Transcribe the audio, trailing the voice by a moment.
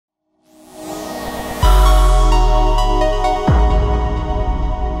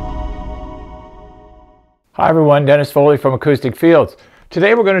Hi everyone, Dennis Foley from Acoustic Fields.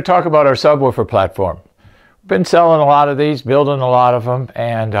 Today we're going to talk about our subwoofer platform. We've been selling a lot of these, building a lot of them,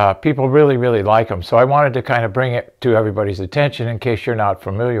 and people really like them. So I wanted to kind of bring it to everybody's attention in case you're not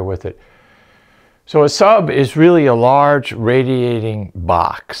familiar with it. So a sub is really a large radiating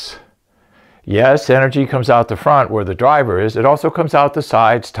box. Yes, energy comes out the front where the driver is. It also comes out the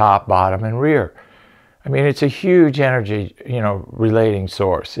sides, top, bottom, and rear. I mean, it's a huge energy, relating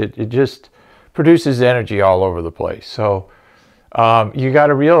source. It just produces energy all over the place. So you got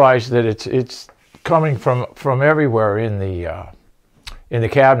to realize that it's coming from everywhere in the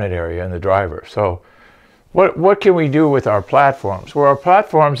cabinet area in the driver. So what can we do with our platforms? Well, our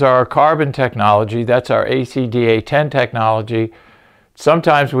platforms are carbon technology. That's our ACDA10 technology.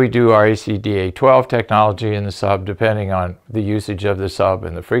 Sometimes we do our ACDA12 technology in the sub, depending on the usage of the sub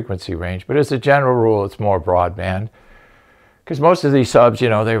and the frequency range. But as a general rule, it's more broadband. Because most of these subs, they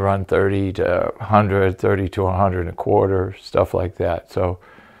run 30 to 100, 30 to 100 and a quarter, stuff like that. So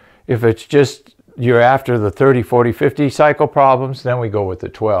if it's just you're after the 30, 40, 50 cycle problems, then we go with the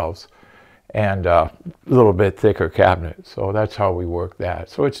 12s and a little bit thicker cabinet. So that's how we work that.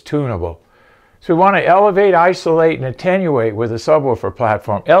 So it's tunable. So we want to elevate, isolate, and attenuate with a subwoofer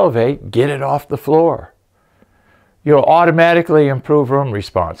platform. Elevate, get it off the floor. You'll automatically improve room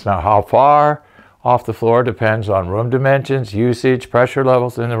response. Now, how far off the floor depends on room dimensions, usage, pressure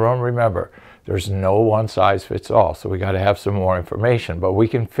levels in the room. Remember, there's no one size fits all, so we got to have some more information, but we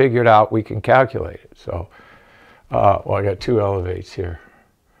can figure it out, we can calculate it. So, well, I got two elevates here.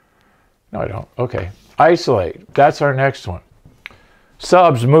 No, I don't. Okay. Isolate, that's our next one.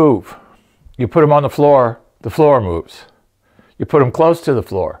 Subs move. You put them on the floor moves. You put them close to the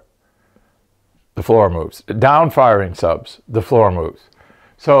floor moves. Down firing subs, the floor moves.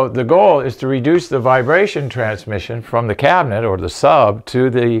 So the goal is to reduce the vibration transmission from the cabinet or the sub to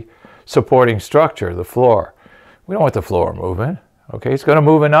the supporting structure, the floor. We don't want the floor moving. Okay, it's going to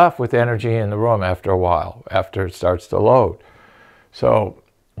move enough with energy in the room after a while, after it starts to load. So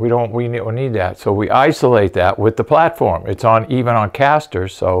we need that. So we isolate that with the platform. It's even on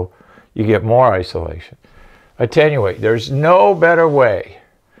casters, so you get more isolation. Attenuate. There's no better way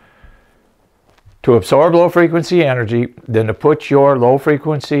to absorb low-frequency energy than to put your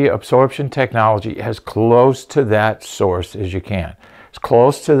low-frequency absorption technology as close to that source as you can, as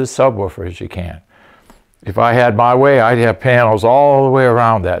close to the subwoofer as you can. If I had my way, I'd have panels all the way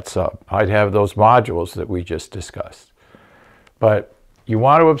around that sub. I'd have those modules that we just discussed. But you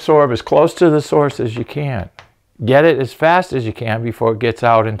want to absorb as close to the source as you can. Get it as fast as you can before it gets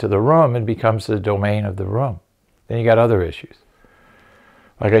out into the room and becomes the domain of the room. Then you got other issues.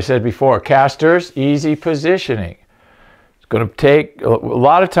 Like I said before, casters, easy positioning. It's going to take, a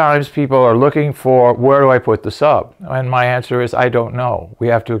lot of times people are looking for, where do I put the sub? And my answer is, I don't know. We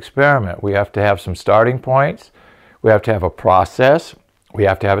have to experiment. We have to have some starting points. We have to have a process. We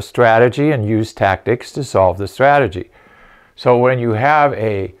have to have a strategy and use tactics to solve the strategy. So when you have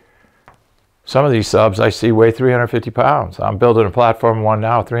some of these subs I see weigh 350 pounds. I'm building a platform one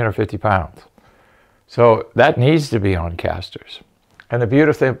now, 350 pounds. So that needs to be on casters. And the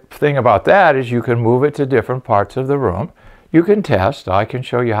beautiful thing about that is you can move it to different parts of the room. You can test. I can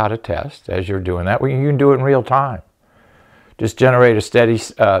show you how to test as you're doing that. You can do it in real time. Just generate a steady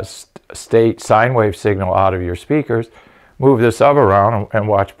state sine wave signal out of your speakers, move the sub around and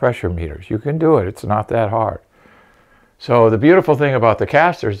watch pressure meters. You can do it. It's not that hard. So the beautiful thing about the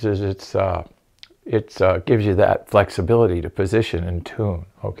casters is it gives you that flexibility to position and tune,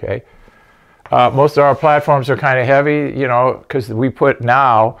 okay? Most of our platforms are kind of heavy, because we put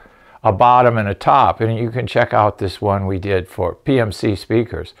now a bottom and a top, and you can check out this one we did for PMC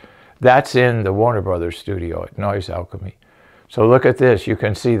speakers. That's in the Warner Brothers studio at Noise Alchemy. So look at this. You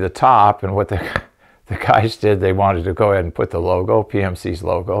can see the top, and what the guys did, they wanted to go ahead and put the logo, PMC's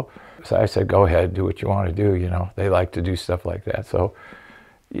logo. So I said, go ahead, do what you want to do, They like to do stuff like that. So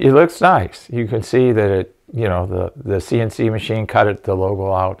it looks nice. You can see that it, the CNC machine cut the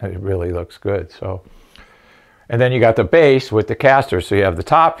logo out, and it really looks good. So, and then you got the base with the caster. So you have the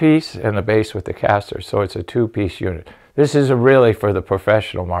top piece and the base with the caster. So it's a two-piece unit. This is really for the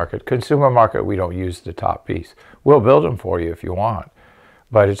professional market. Consumer market, we don't use the top piece. We'll build them for you if you want,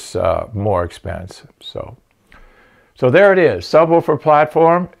 but it's more expensive. So there it is, subwoofer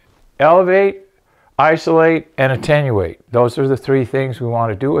platform. Elevate, isolate, and attenuate. Those are the three things we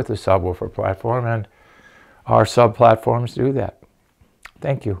want to do with the subwoofer platform, and our sub platforms do that.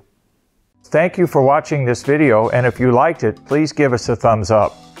 Thank you. Thank you for watching this video, and if you liked it, please give us a thumbs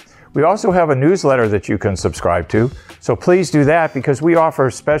up. We also have a newsletter that you can subscribe to, so please do that because we offer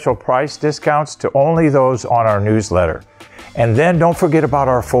special price discounts to only those on our newsletter. And then don't forget about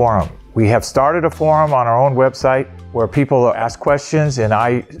our forum. We have started a forum on our own website where people ask questions, and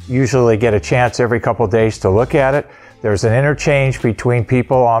I usually get a chance every couple of days to look at it. There's an interchange between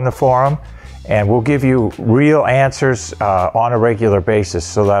people on the forum, and we'll give you real answers on a regular basis,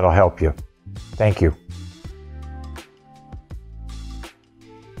 so that'll help you. Thank you.